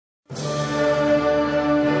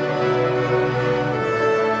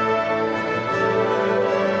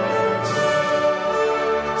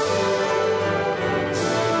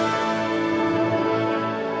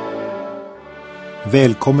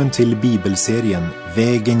Välkommen till bibelserien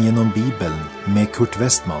Vägen genom Bibeln med Kurt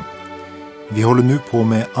Westman. Vi håller nu på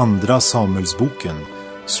med Andra Samuelsboken.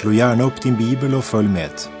 Slå gärna upp din bibel och följ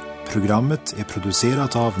med. Programmet är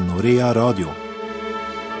producerat av Norea Radio.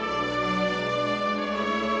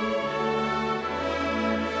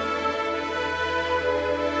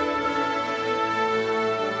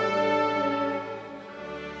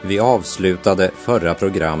 Vi avslutade förra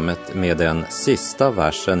programmet med den sista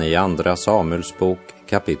versen i Andra Samuelsbok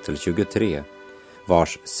kapitel 23,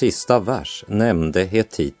 vars sista vers nämnde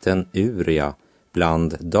hetiten Uria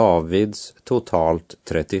bland Davids totalt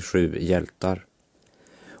 37 hjältar.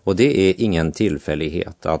 Och det är ingen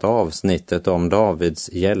tillfällighet att avsnittet om Davids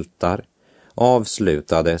hjältar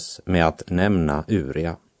avslutades med att nämna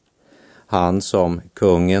Uria. Han som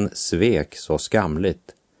kungen svek så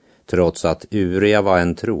skamligt, trots att Uria var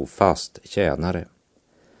en trofast tjänare.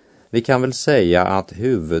 Vi kan väl säga att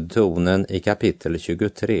huvudtonen i kapitel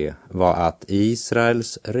 23 var att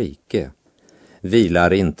Israels rike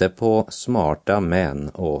vilar inte på smarta män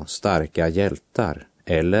och starka hjältar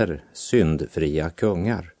eller syndfria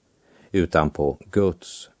kungar, utan på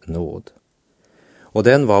Guds nåd. Och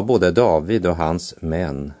den var både David och hans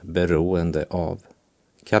män beroende av.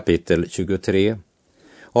 Kapitel 23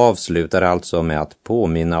 avslutar alltså med att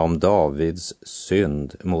påminna om Davids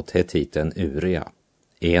synd mot hetiten Uria,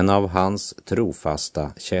 en av hans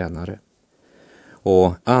trofasta tjänare.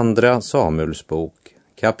 Och Andra Samuelsbok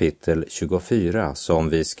kapitel 24, som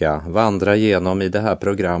vi ska vandra igenom i det här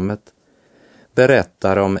programmet,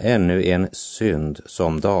 berättar om ännu en synd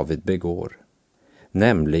som David begår,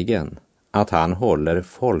 nämligen att han håller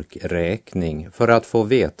folkräkning för att få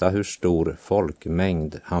veta hur stor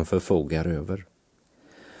folkmängd han förfogar över.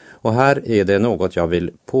 Och här är det något jag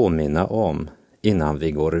vill påminna om innan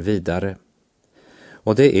vi går vidare.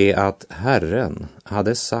 Och det är att Herren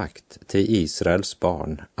hade sagt till Israels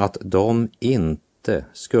barn att de inte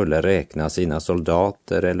skulle räkna sina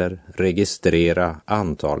soldater eller registrera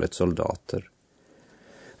antalet soldater,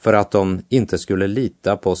 för att de inte skulle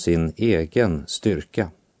lita på sin egen styrka.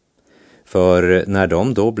 För när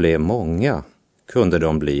de då blev många kunde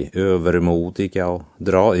de bli övermodiga och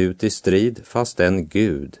dra ut i strid fastän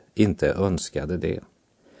Gud inte önskade det.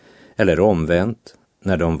 Eller omvänt,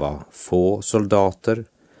 när de var få soldater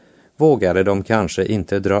vågade de kanske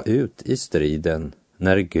inte dra ut i striden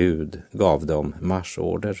när Gud gav dem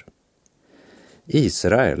marschorder.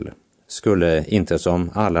 Israel skulle inte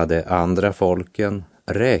som alla de andra folken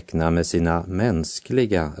räkna med sina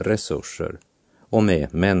mänskliga resurser och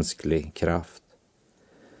med mänsklig kraft.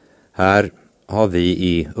 Här har vi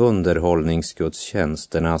i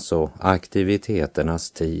underhållningsgudstjänsternas och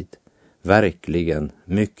aktiviteternas tid verkligen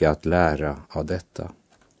mycket att lära av detta.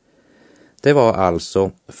 Det var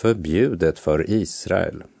alltså förbjudet för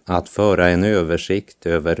Israel att föra en översikt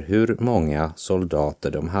över hur många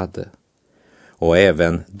soldater de hade. Och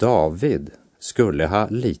även David skulle ha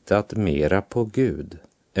litat mera på Gud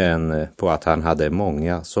än på att han hade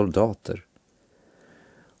många soldater.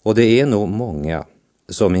 Och det är nog många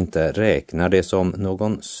som inte räknar det som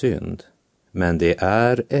någon synd, men det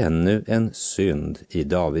är ännu en synd i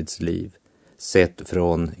Davids liv, sett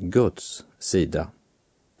från Guds sida.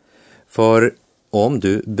 För om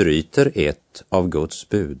du bryter ett av Guds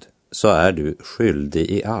bud så är du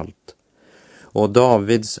skyldig i allt. Och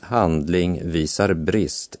Davids handling visar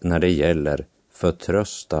brist när det gäller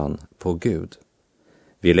förtröstan på Gud.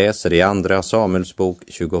 Vi läser i Andra Samuelsbok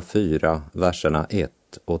 24, verserna 1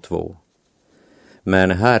 och 2.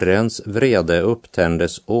 Men Herrens vrede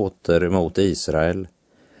upptändes åter mot Israel,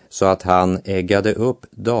 så att han äggade upp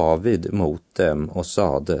David mot dem och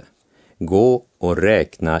sade: gå och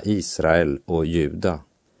räkna Israel och Juda.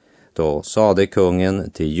 Då sade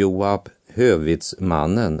kungen till Joab,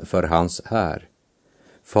 hövitsmannen för hans här: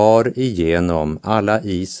 far igenom alla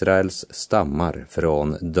Israels stammar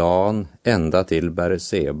från Dan ända till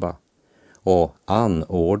Berseba och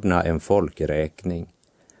anordna en folkräkning,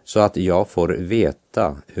 så att jag får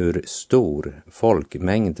veta hur stor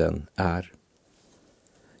folkmängden är.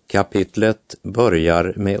 Kapitlet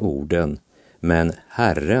börjar med orden: men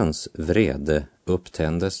Herrens vrede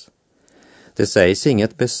upptändes. Det sägs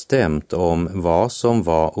inget bestämt om vad som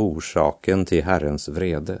var orsaken till Herrens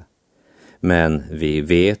vrede. Men vi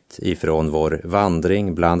vet ifrån vår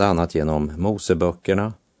vandring, bland annat genom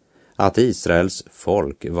Moseböckerna, att Israels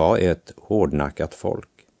folk var ett hårdnackat folk.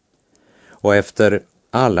 Och efter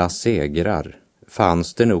alla segrar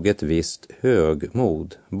fanns det nog ett visst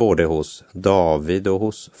högmod både hos David och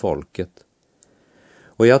hos folket.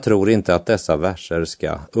 Och jag tror inte att dessa verser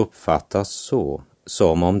ska uppfattas så,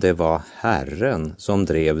 som om det var Herren som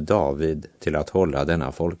drev David till att hålla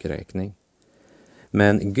denna folkräkning.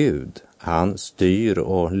 Men Gud, han styr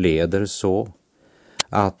och leder så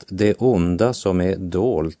att det onda som är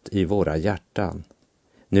dolt i våra hjärtan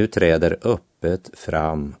nu träder öppet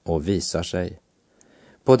fram och visar sig.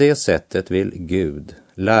 På det sättet vill Gud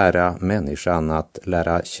lära människan att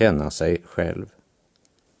lära känna sig själv.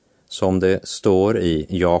 Som det står i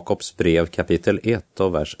Jakobs brev kapitel 1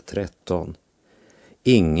 och vers 13.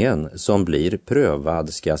 Ingen som blir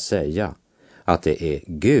prövad ska säga att det är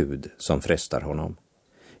Gud som frestar honom.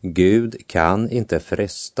 Gud kan inte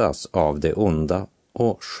frestas av det onda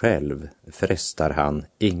och själv frestar han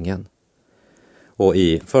ingen. Och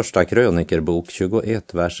i första krönikerbok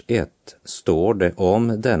 21 vers 1 står det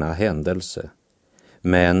om denna händelse.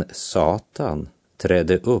 Men Satan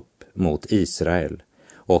trädde upp mot Israel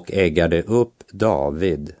och äggade upp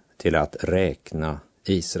David till att räkna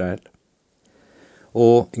Israel.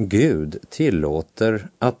 Och Gud tillåter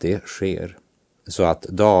att det sker så att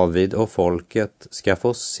David och folket ska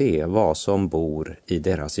få se vad som bor i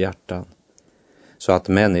deras hjärtan. Så att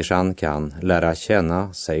människan kan lära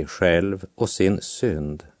känna sig själv och sin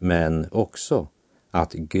synd, men också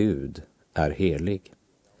att Gud är helig.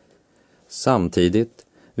 Samtidigt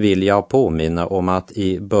vill jag påminna om att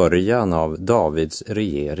i början av Davids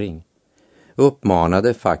regering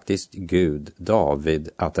uppmanade faktiskt Gud David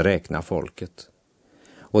att räkna folket.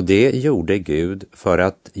 Och det gjorde Gud för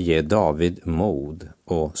att ge David mod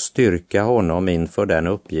och styrka honom inför den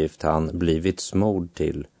uppgift han blivit smord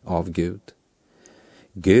till av Gud.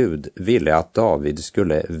 Gud ville att David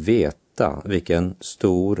skulle veta vilken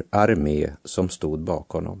stor armé som stod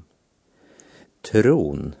bakom honom.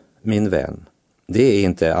 Tron, min vän, det är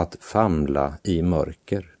inte att famla i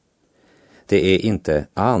mörker. Det är inte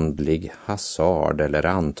andlig hasard eller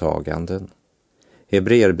antaganden.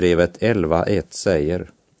 Hebreerbrevet 11:1 säger: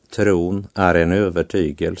 tron är en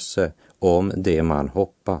övertygelse om det man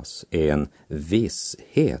hoppas, en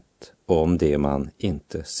visshet om det man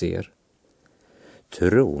inte ser.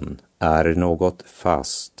 Tron är något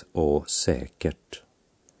fast och säkert.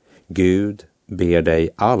 Gud ber dig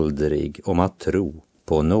aldrig om att tro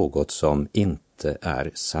på något som inte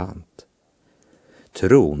är sant.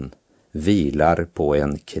 Tron vilar på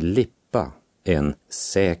en klippa, en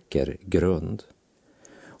säker grund.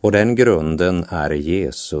 Och den grunden är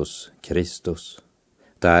Jesus Kristus.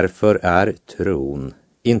 Därför är tron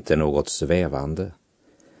inte något svävande.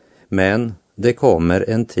 Men det kommer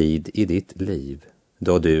en tid i ditt liv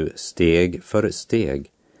då du steg för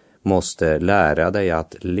steg måste lära dig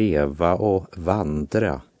att leva och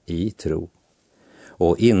vandra i tro.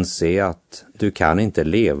 Och inse att du kan inte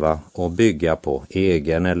leva och bygga på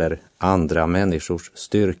egen eller andra människors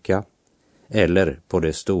styrka eller på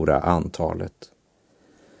det stora antalet.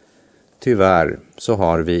 Tyvärr så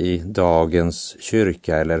har vi i dagens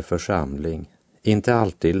kyrka eller församling inte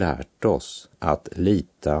alltid lärt oss att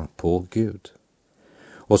lita på Gud.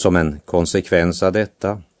 Och som en konsekvens av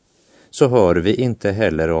detta så hör vi inte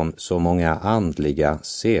heller om så många andliga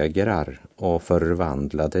segrar och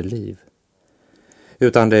förvandlade liv.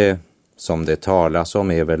 Utan det som det talas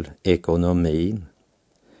om är väl ekonomin,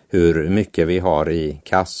 hur mycket vi har i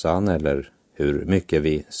kassan eller hur mycket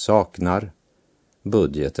vi saknar,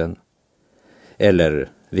 budgeten, eller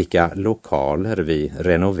vilka lokaler vi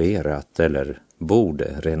renoverat eller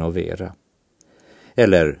borde renovera,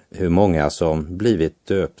 eller hur många som blivit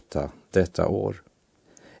döpta detta år,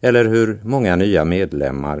 eller hur många nya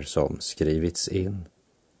medlemmar som skrivits in.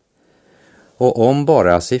 Och om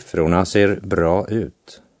bara siffrorna ser bra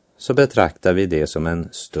ut så betraktar vi det som en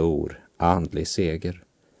stor andlig seger,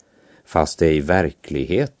 fast det i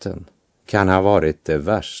verkligheten kan ha varit det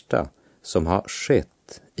värsta som har skett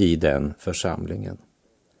i den församlingen.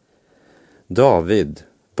 David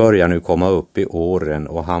börjar nu komma upp i åren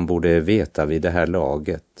och han borde veta vid det här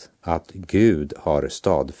laget att Gud har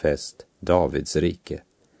stadfäst Davids rike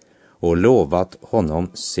och lovat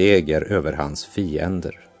honom seger över hans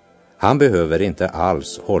fiender. Han behöver inte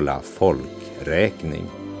alls hålla folkräkning.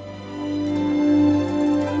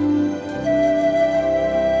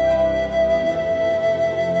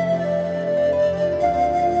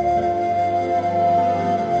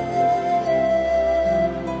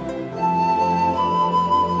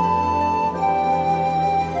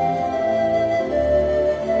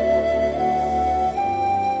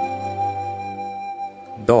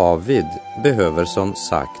 David behöver som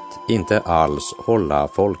sagt inte alls hålla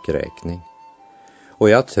folkräkning. Och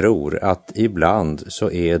jag tror att ibland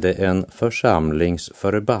så är det en församlings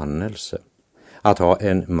förbannelse att ha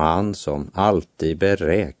en man som alltid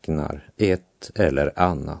beräknar ett eller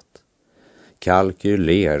annat,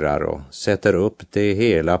 kalkylerar och sätter upp det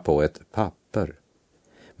hela på ett papper,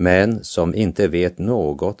 men som inte vet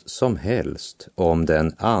något som helst om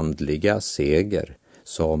den andliga seger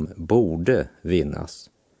som borde vinnas.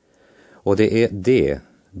 Och det är det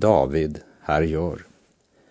David här gör.